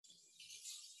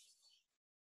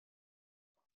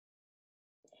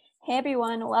Hey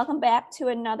everyone, welcome back to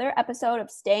another episode of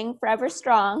Staying Forever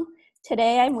Strong.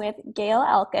 Today I'm with Gail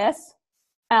Elkus,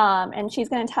 and she's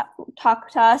going to talk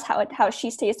to us how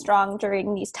she stays strong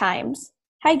during these times.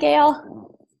 Hi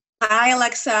Gail. Hi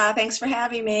Alexa, thanks for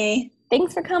having me.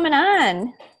 Thanks for coming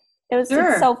on. It's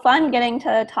so fun getting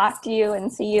to talk to you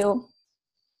and see you.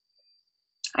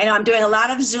 I know I'm doing a lot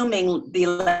of Zooming the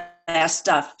last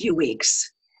few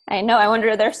weeks. I know, I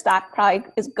wonder their stock probably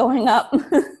is going up.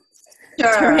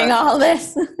 During all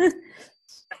this.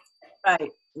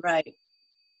 Right.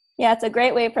 Yeah, it's a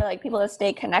great way for people to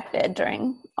stay connected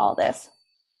during all this.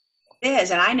 It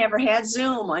is, and I never had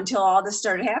Zoom until all this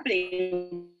started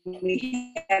happening.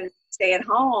 We had to stay at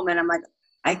home, and I'm like,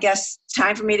 I guess it's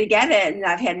time for me to get it. And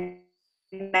I've had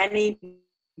many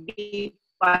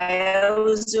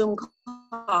bio Zoom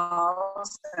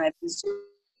calls, and I've been Zooming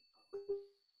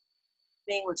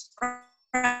with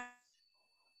friends.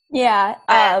 Yeah.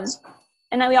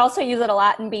 And then we also use it a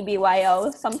lot in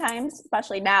BBYO sometimes,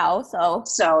 especially now. So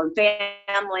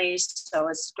families, so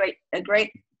it's a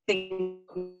great thing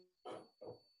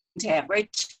to have.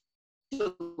 Great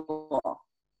tool.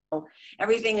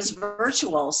 Everything is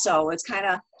virtual, so it's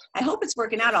I hope it's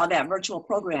working out, all that virtual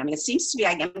programming. It seems to be,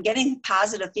 I'm getting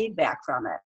positive feedback from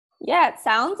it. Yeah, it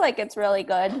sounds like it's really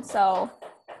good. So,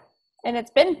 and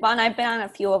it's been fun. I've been on a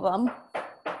few of them.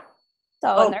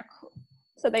 So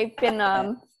they've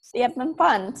been they have been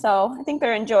fun, so I think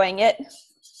they're enjoying it.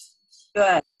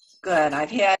 Good. I've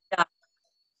had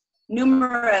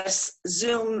numerous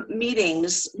Zoom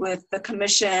meetings with the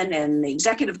commission and the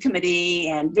executive committee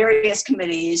and various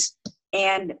committees,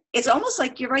 and it's almost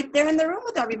like you're right there in the room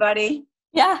with everybody.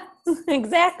 Yeah,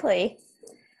 exactly.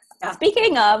 Yeah.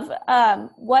 Speaking of,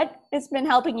 what has been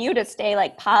helping you to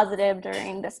stay positive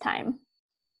during this time?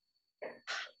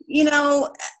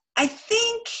 I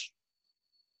think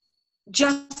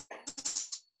just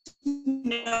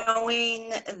knowing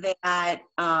that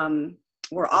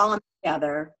we're all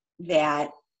together, that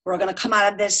we're going to come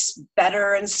out of this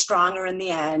better and stronger in the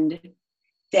end,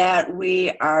 that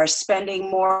we are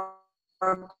spending more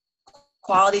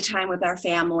quality time with our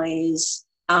families.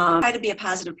 I try to be a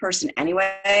positive person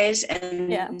anyways,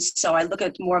 and so I look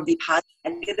at more of the positive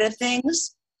and negative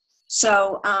things.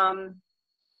 So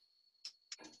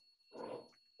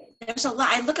there's a lot.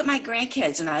 I look at my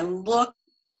grandkids and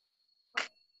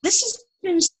this has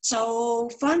been so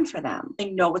fun for them. They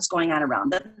know what's going on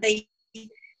around them. They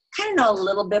kind of know a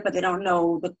little bit, but they don't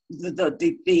know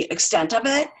the extent of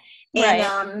it. Right.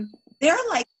 And they're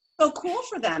so cool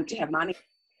for them to have mommy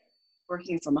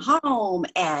working from home,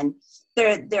 and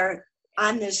they're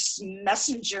on this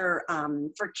messenger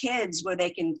for kids where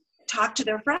they can talk to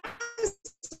their friends.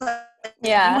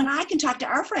 Yeah. You and I can talk to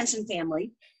our friends and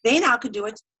family. They now could do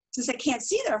it. Since they can't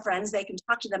see their friends, they can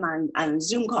talk to them on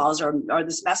Zoom calls or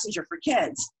this messenger for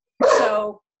kids.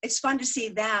 So it's fun to see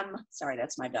them. Sorry,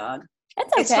 that's my dog.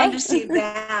 It's okay. It's fun to see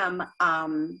them.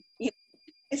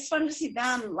 It's fun to see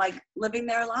them living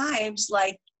their lives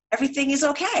like everything is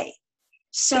okay.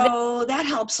 So that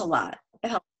helps a lot. It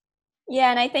helps.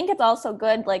 Yeah, and I think it's also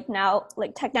good. Now,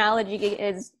 technology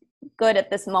is good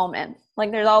at this moment.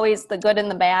 There's always the good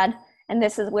and the bad, and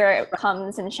this is where it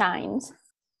comes and shines.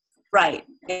 Right.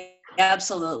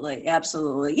 Absolutely. And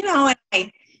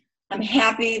I'm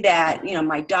happy that,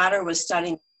 my daughter was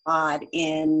studying abroad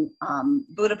in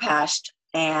Budapest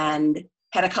and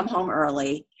had to come home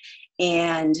early.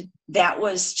 And that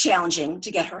was challenging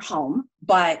to get her home,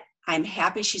 but I'm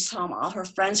happy she's home. All her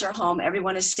friends are home.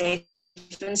 Everyone is safe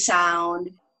and sound.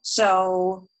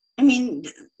 So,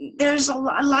 there's a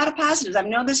lot of positives. I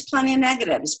know there's plenty of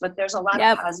negatives, but there's a lot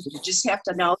of positives. You just have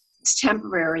to know it's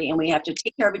temporary, and we have to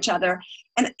take care of each other.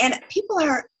 And people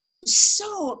are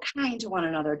so kind to one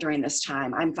another during this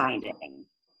time. I'm finding.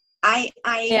 I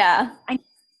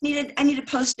needed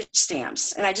postage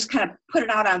stamps, and I just kind of put it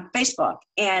out on Facebook,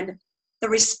 and the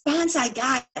response I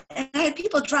got, and I had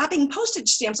people dropping postage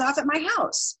stamps off at my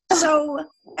house. So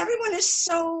everyone is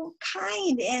so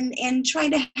kind and trying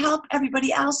to help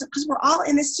everybody else, because we're all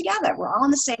in this together. We're all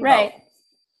in the same boat.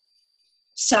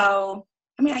 So,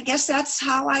 I guess that's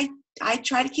how I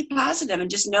try to keep positive and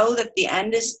just know that the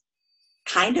end is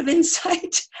kind of in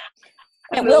sight.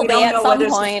 It will be at some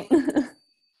point. I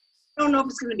don't know if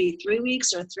it's going to be 3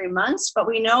 weeks or 3 months, but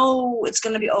we know it's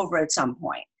going to be over at some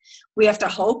point. We have to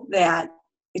hope that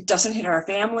it doesn't hit our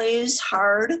families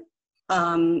hard.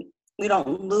 We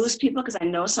don't lose people, because I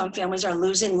know some families are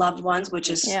losing loved ones, which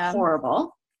is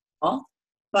horrible.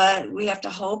 But we have to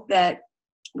hope that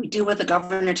we do what the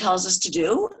governor tells us to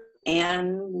do,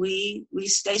 and we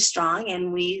stay strong,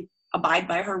 and we abide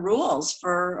by her rules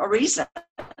for a reason.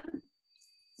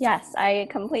 Yes, I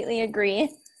completely agree.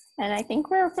 And I think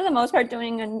we're, for the most part,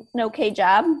 doing an okay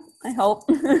job, I hope.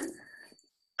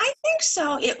 I think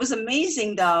so. It was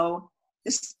amazing, though.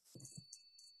 It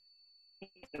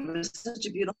was such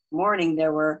a beautiful morning.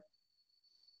 There were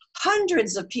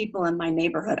hundreds of people in my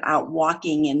neighborhood out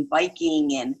walking and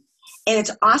biking, and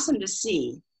it's awesome to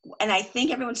see. And I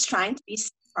think everyone's trying to be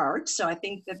smart, so I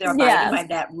think that they're abiding by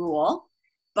that rule.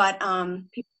 But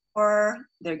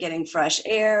they're getting fresh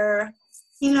air.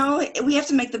 You know, we have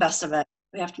to make the best of it.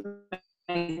 We have to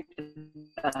make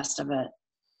the best of it.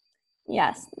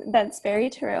 Yes, that's very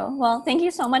true. Well, thank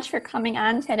you so much for coming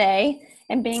on today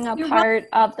and being a You're part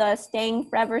of the Staying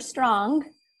Forever Strong.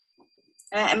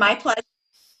 And my pleasure.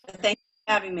 Thank you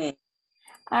for having me.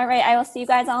 All right, I will see you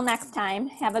guys all next time.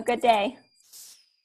 Have a good day.